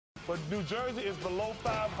but New Jersey is below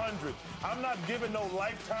 500. I'm not giving no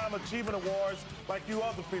lifetime achievement awards like you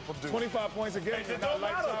other people do. 25 points a game. It don't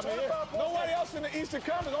matter. Nobody else in the Eastern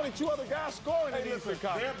Conference. Only 2 other guys scoring in the Eastern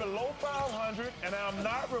Conference. They're below 500, and I'm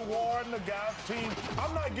not rewarding the guy's team.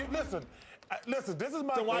 I'm not giving. Listen, this is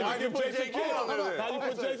my. So why you put Jason Kidd on there? How you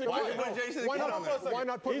put Jason Kidd? Why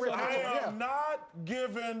not put Rip Hamilton? I am not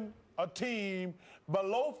giving a team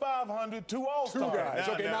below 500 2 All-Stars. 2 guys.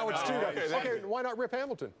 Now it's 2 guys. Okay, why not Rip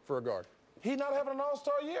Hamilton for a guard? He's not having an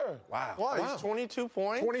All-Star year. Wow. He's 22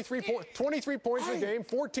 points. 23 points in the game,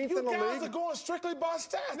 14th in the league. You guys are going strictly by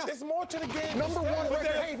stats. No. It's more to the game. Number one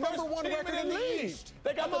record in the East.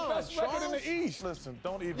 They got the best record in the East. Listen,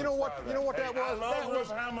 don't even. You know what that was? I love Rip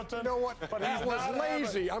Hamilton. You know what? That was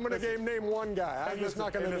lazy. I'm going to name one guy. I'm just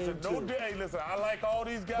not going to name 2. Hey, listen, I like all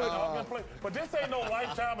these guys. All can play, but this ain't no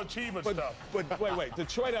lifetime achievement stuff. But wait.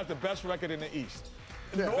 Detroit has the best record in the East.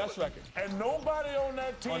 Best record. And nobody on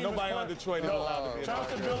that team. Nobody on Detroit is allowed to be.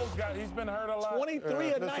 Chauncey Billups he's been hurt a lot. 23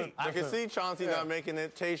 a night. I can see Chauncey not making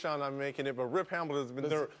it, Tayshaun not making it, but Rip Hamilton has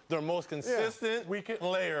been their most consistent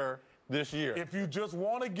player this year. If you just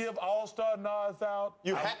want to give All-Star nods out,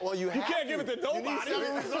 you can't give it to nobody.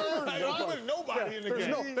 Nobody in the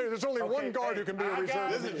game. There's only one guard who can be a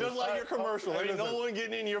reserve. This is just like your commercial. Ain't no one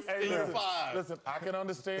getting in your 5. Listen, I can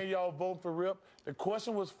understand y'all vote for Rip. The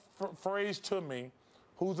question was phrased to me.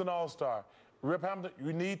 Who's an All-Star? Rip Hamilton,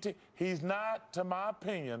 you need to. He's not, to my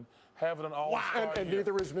opinion, having an All-Star and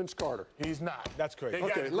neither is Vince Carter. He's not. That's crazy. They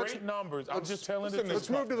got great numbers. I'm just telling you.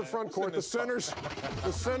 Let's move to the front court. The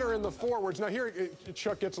center and the forwards. Now here,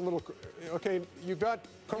 Chuck gets a little. Okay, you got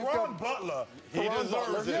Caron Butler. He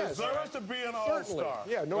deserves it. Deserves to be an All-Star.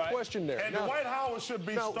 Yeah, no question there. And Dwight Howard should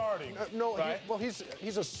be starting. Well,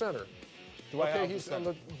 he's a center. Okay,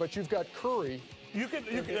 but you've got Curry. You can.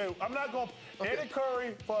 I'm not going. Eddie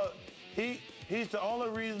Curry, he's the only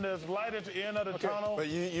reason there's light at the end of the tunnel. But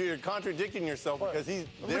you're contradicting yourself because he's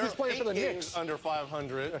playing for the Knicks under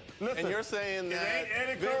 500, and you're saying that it ain't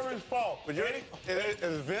Eddie Curry's fault. But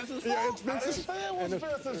it's Vince's fault. Yeah, it's Vince's. I didn't say it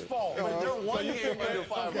was Vince's fault. They're 1 game under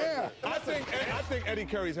 500. Yeah. I think Eddie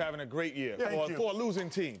Curry's having a great year for a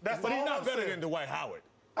losing team. But he's not better than Dwight Howard.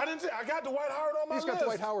 I didn't say. I got Dwight Howard on my list. He's got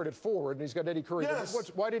Dwight Howard at forward, and he's got Eddie Curry.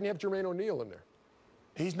 Yes. Why didn't he have Jermaine O'Neal in there?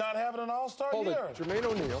 He's not having an All-Star year. Hold it. Jermaine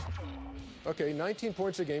O'Neal. Okay, 19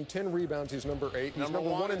 points a game, 10 rebounds. He's number 8. He's number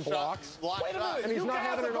 1 in blocks. Wait a minute. And he's not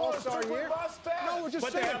having an All-Star year. No, we're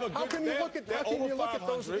just saying. How can you look at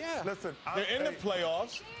those? Yeah. Listen, they're in the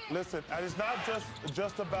playoffs. Listen, it's not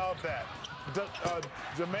just about that.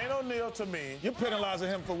 Jermaine O'Neal, to me, you're penalizing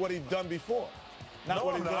him for what he's done before. Not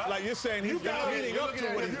what he's done. Like you're saying he's leading up to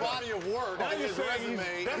his body of work. Now you're saying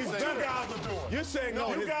that's what you guys are doing. You're saying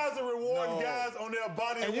you guys are rewarding guys on their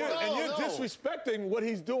body of work. And you're disrespecting what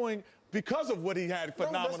he's doing because of what he had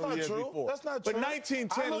phenomenal years before. That's not true. But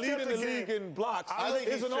 1910 leading the league in blocks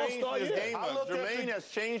is an All-Star year. Jermaine has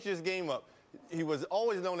changed his game up. He was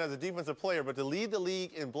always known as a defensive player, but to lead the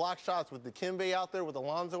league in block shots with Dikembe out there, with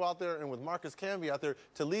Alonzo out there, and with Marcus Camby out there,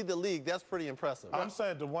 to lead the league, that's pretty impressive. I'm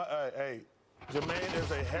saying, Jermaine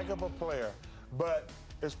is a heck of a player, but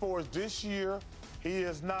as far as this year, he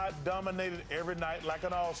has not dominated every night like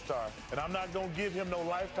an All-Star, and I'm not going to give him no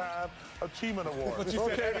Lifetime Achievement Award. But you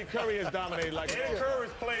said Eddie Curry has dominated like Eddie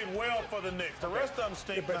Curry's played well for the Knicks. The rest of them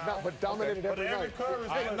stink now. But dominated every night.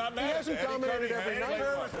 I'm not mad. He hasn't dominated every night.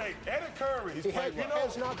 Eddie Curry. He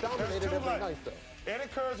has not dominated every night, though. Eddie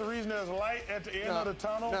Curry's the reason there's light at the end of the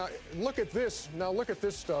tunnel. Now, look at this. Now, look at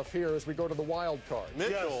this stuff here as we go to the wild card.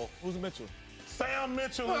 Mitchell. Who's Mitchell? Sam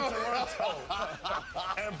Mitchell in Toronto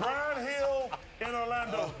and Brian Hill in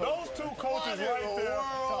Orlando. Those two coaches right there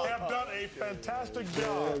have done a fantastic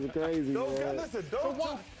job. That's crazy,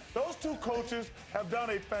 Those two coaches have done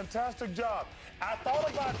a fantastic job. I thought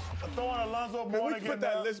about throwing Alonzo Mourning in there. Put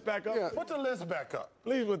that list back up. Yeah. Put the list back up.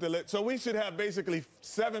 Please put the list. So we should have basically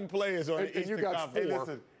 7 players on the Eastern Conference. Hey,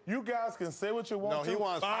 listen. You guys can say what you want to. No, he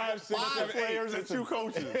wants 5 players and 2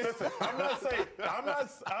 coaches. Listen, I'm not saying.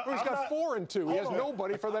 He's got 4 and 2. He has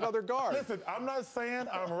nobody for that other guard. Listen, I'm not saying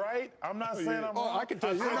I'm right. I'm not saying I'm wrong. I can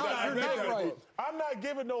tell you, you're not right. I'm not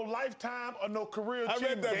giving no lifetime or no career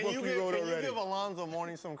achievement. Can you give Alonzo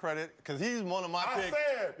Mourning some credit? Because he's one of my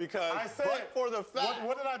picks. I said, for the fact.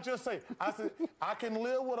 What did I just say? I said, I can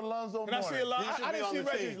live with Alonzo Mourning. I didn't see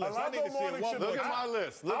Reggie's list. I need to see one. Look at my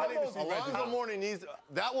list. Alonzo Mourning needs.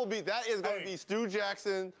 That is going to be Stu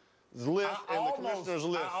Jackson's list and the commissioner's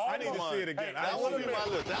list. I need to see it again. That will be my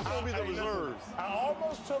list. That's going to be the reserves. I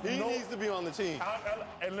almost took. He needs to be on the team.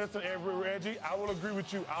 And listen, Reggie, I will agree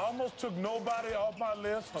with you. I almost took nobody off my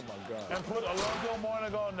list. Oh my God! And put Alonzo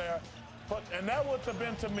Mourning on there. And that would have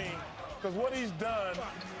been to me Because what he's done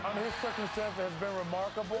under his circumstances has been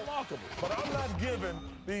remarkable. But I'm not giving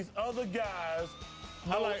these other guys.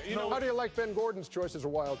 How do you like Ben Gordon's choice as a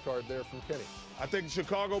wild card there from Kenny? I think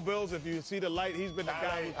Chicago Bulls, if you see the light, he's been the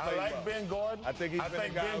guy who played I like well. Ben Gordon. I think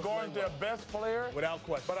Ben Gordon's their best player. Without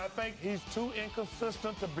question. But I think he's too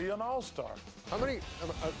inconsistent to be an all-star. How many,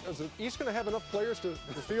 is the East going to have enough players to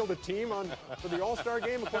field a team for the All-Star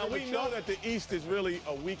game? Now, we know that the East is really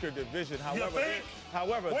a weaker division.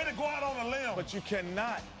 However, way to go out on a limb. But you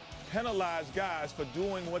cannot penalize guys for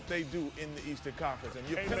doing what they do in the Eastern Conference, and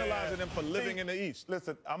you're penalizing them for living in the East.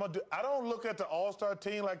 Listen, I don't look at the All-Star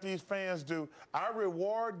team like these fans do. I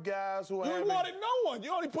reward guys who You rewarded no one.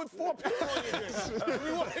 You only put 4 people on your list. You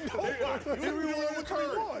rewarded nobody. You rewarded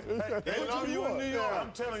Curry. You in New York.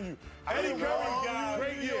 I'm telling you. Eddie Curry, guys.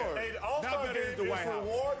 great year. Hey, the All-Star game is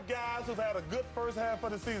reward guys who've had a good first half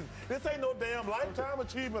of the season. This ain't no damn Lifetime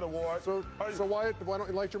Achievement Award. So why don't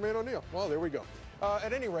you like Jermaine O'Neal? Well, there we go.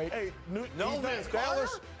 At any rate,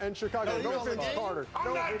 Dallas and Chicago. No Vince Carter.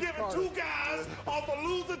 I'm not giving 2 guys off a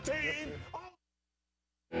loser team.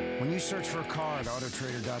 When you search for a car at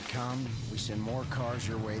Autotrader.com, we send more cars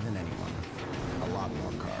your way than anyone. A lot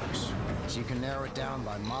more cars. So you can narrow it down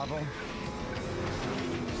by model,